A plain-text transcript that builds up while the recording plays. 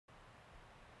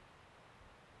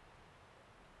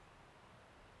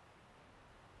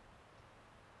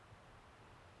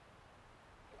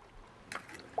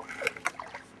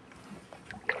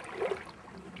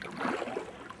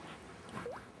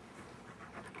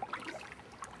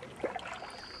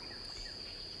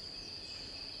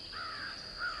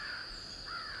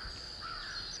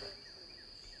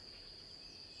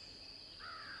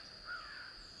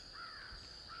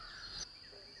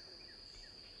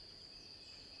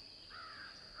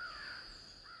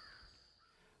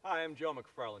Hi, I'm Joe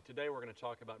McFarland. Today we're going to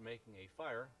talk about making a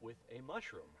fire with a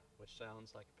mushroom, which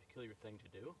sounds like a peculiar thing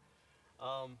to do.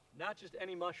 Not just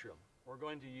any mushroom. We're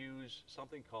going to use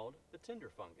something called the tinder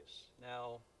fungus.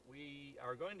 Now, we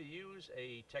are going to use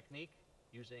a technique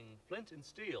using flint and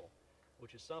steel,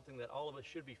 which is something that all of us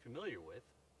should be familiar with.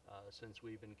 Since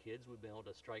we've been kids, we've been able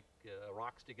to strike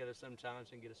rocks together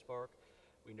sometimes and get a spark.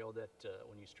 We know that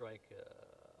when you strike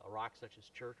a rock such as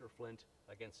chert or flint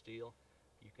against steel,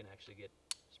 you can actually get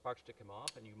sparks to come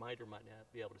off, and you might or might not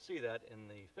be able to see that in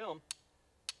the film,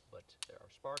 but there are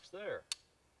sparks there.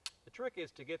 The trick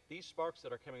is to get these sparks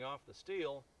that are coming off the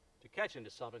steel to catch into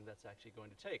something that's actually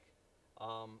going to take.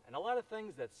 And a lot of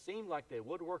things that seem like they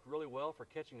would work really well for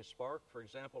catching a spark. For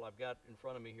example, I've got in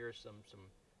front of me here some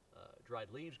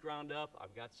dried leaves ground up.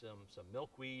 I've got some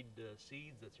milkweed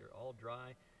seeds that are all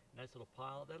dry. Nice little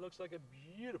pile. That looks like a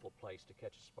beautiful place to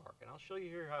catch a spark. And I'll show you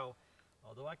here how,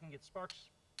 although I can get sparks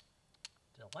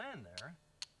to land there,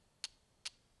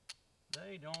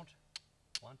 they don't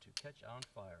want to catch on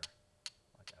fire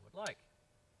like I would like.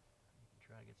 You can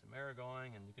try to get some air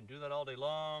going, and you can do that all day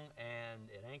long, and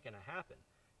it ain't going to happen.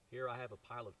 Here I have a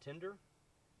pile of tinder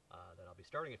that I'll be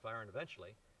starting a fire in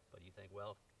eventually, but you think,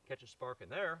 well, catch a spark in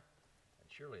there, and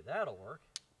surely that'll work.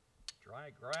 Dry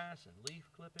grass and leaf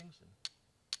clippings and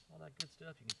all that good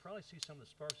stuff. You can probably see some of the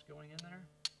sparks going in there.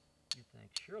 You think,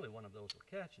 surely one of those will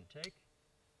catch and take.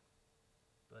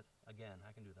 But again,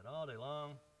 I can do that all day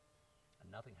long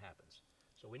and nothing happens.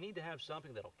 So we need to have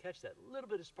something that'll catch that little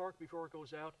bit of spark before it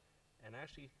goes out and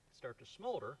actually start to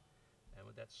smolder. And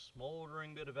with that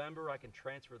smoldering bit of ember, I can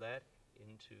transfer that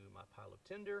into my pile of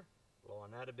tinder, blow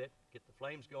on that a bit, get the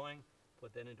flames going,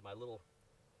 put that into my little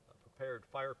prepared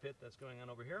fire pit that's going on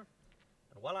over here,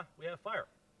 and voila, we have fire.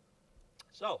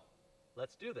 So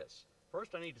let's do this.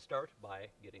 First, I need to start by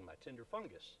getting my tinder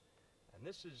fungus. And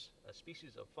this is a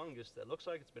species of fungus that looks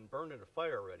like it's been burned in a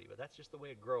fire already, but that's just the way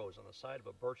it grows on the side of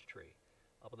a birch tree.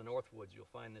 Up in the north woods,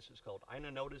 you'll find this is called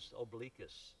Inanotus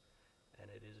obliquus, and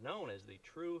it is known as the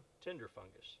true tinder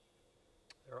fungus.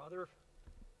 There are other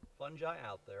fungi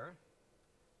out there,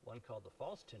 one called the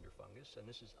false tinder fungus, and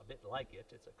this is a bit like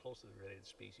it. It's a closely related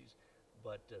species,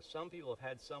 but some people have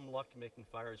had some luck making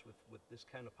fires with this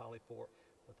kind of polypore.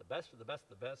 But the best of the best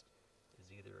of the best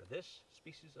is either this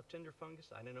species of tinder fungus,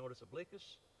 Inanotus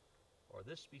obliquus, or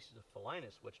this species of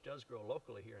Phalinus, which does grow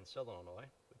locally here in Southern Illinois.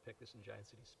 We picked this in Giant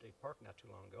City State Park not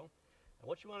too long ago. And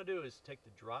what you want to do is take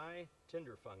the dry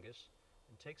tinder fungus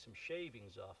and take some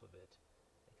shavings off of it.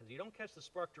 Because you don't catch the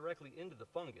spark directly into the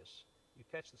fungus, you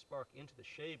catch the spark into the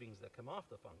shavings that come off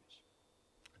the fungus.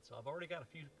 And so I've already got a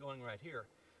few going right here.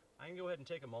 I can go ahead and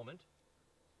take a moment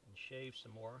and shave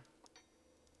some more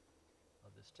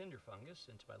of this tinder fungus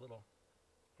into my little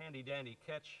handy dandy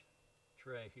catch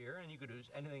tray here, and you could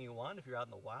use anything you want if you're out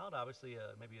in the wild. Obviously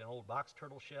maybe an old box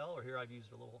turtle shell, or here I've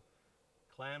used a little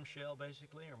clam shell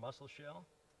basically, or mussel shell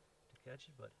to catch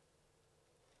it, but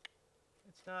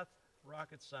it's not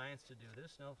rocket science to do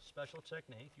this. No special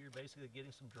technique. You're basically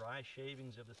getting some dry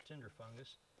shavings of this tinder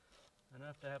fungus,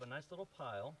 enough to have a nice little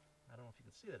pile. I don't know if you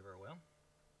can see that very well.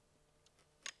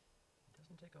 It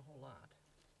doesn't take a whole lot.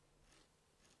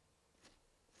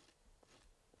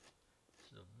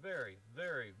 This is a very,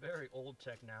 very, very old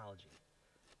technology.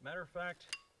 Matter of fact,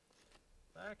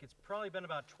 it's probably been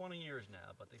about 20 years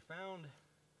now, but they found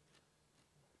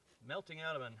melting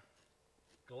out of a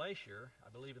glacier, I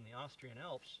believe in the Austrian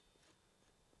Alps,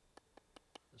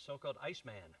 the so-called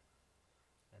Iceman.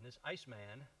 And this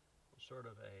Iceman was sort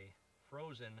of a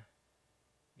frozen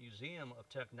museum of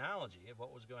technology of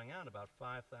what was going on about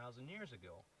 5,000 years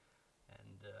ago.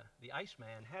 And the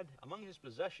Iceman had among his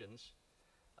possessions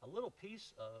a little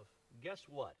piece of, guess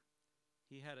what?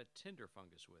 He had a tinder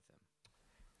fungus with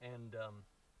him. And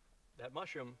that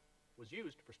mushroom was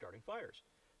used for starting fires.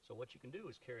 So what you can do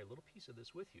is carry a little piece of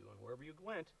this with you, and wherever you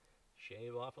went,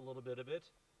 shave off a little bit of it,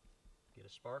 get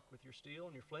a spark with your steel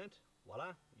and your flint,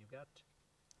 voila, you've got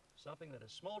something that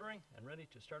is smoldering and ready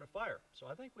to start a fire. So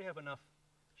I think we have enough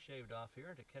shaved off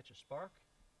here to catch a spark.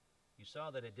 You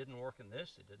saw that it didn't work in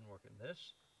this, it didn't work in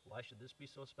this. Why should this be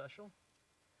so special?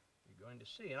 You're going to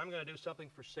see, and I'm going to do something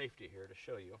for safety here to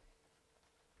show you.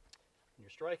 When you're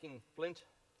striking flint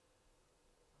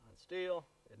on steel,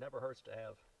 it never hurts to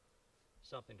have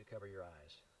something to cover your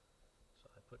eyes. So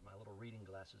I put my little reading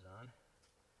glasses on,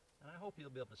 and I hope you'll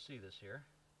be able to see this here.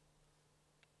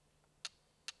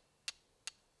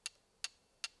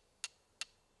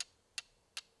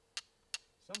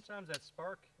 Sometimes that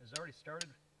spark has already started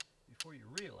before you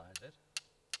realize it.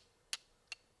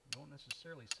 You don't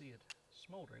necessarily see it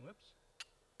smoldering. Whoops.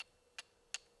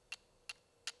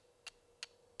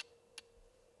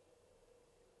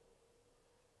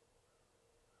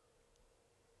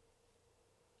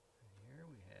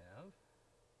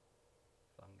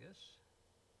 fungus.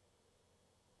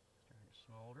 Starting to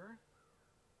smolder.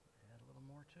 Add a little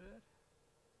more to it.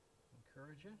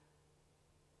 Encourage it.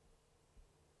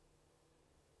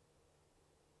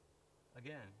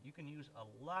 Again, you can use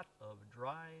a lot of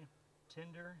dry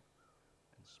tinder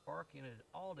and spark in it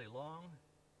all day long,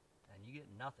 and you get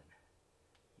nothing.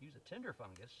 Use a tinder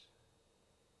fungus,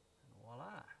 and voila.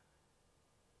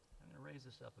 I'm going to raise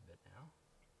this up a bit now.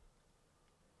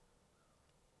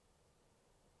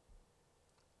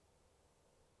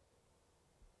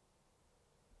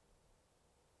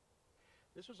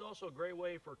 This was also a great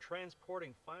way for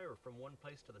transporting fire from one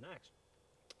place to the next.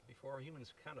 Before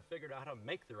humans kind of figured out how to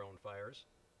make their own fires,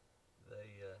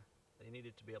 they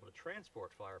needed to be able to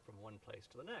transport fire from one place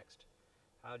to the next.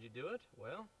 How'd you do it?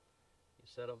 Well, you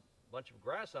set a bunch of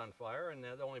grass on fire, and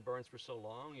that only burns for so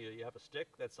long. You have a stick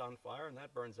that's on fire, and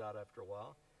that burns out after a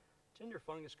while. Tinder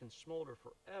fungus can smolder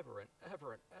forever and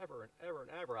ever and ever and ever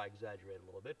and ever. I exaggerate a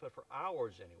little bit, but for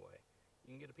hours anyway.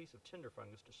 You can get a piece of tinder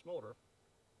fungus to smolder,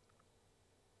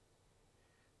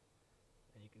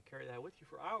 and you can carry that with you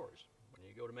for hours. When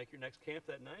you go to make your next camp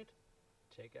that night,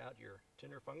 take out your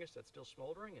tinder fungus that's still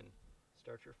smoldering and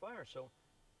start your fire. So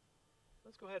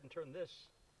let's go ahead and turn this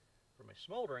from a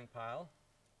smoldering pile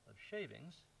of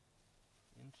shavings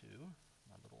into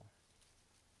my little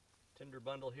tinder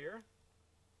bundle here.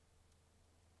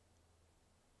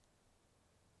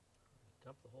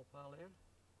 Dump the whole pile in.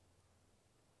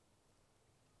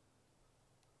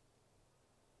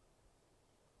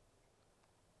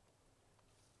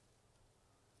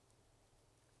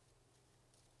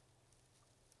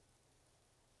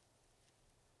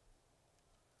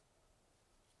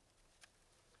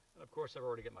 And of course, I've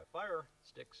already got my fire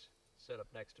sticks set up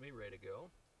next to me, ready to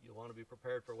go. You'll want to be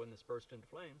prepared for when this bursts into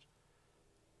flames.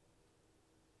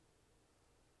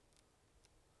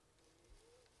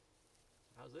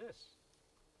 How's this?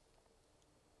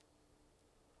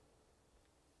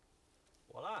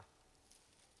 Voila!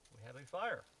 We have a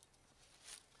fire.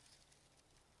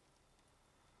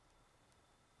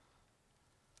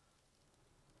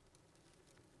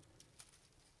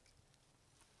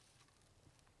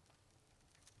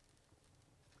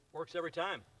 Works every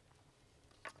time.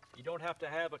 You don't have to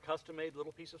have a custom-made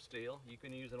little piece of steel. You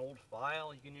can use an old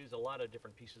file. You can use a lot of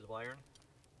different pieces of iron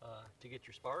to get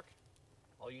your spark.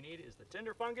 All you need is the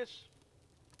tinder fungus,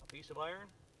 a piece of iron,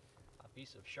 a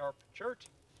piece of sharp chert,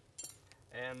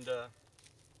 and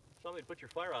something to put your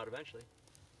fire out eventually.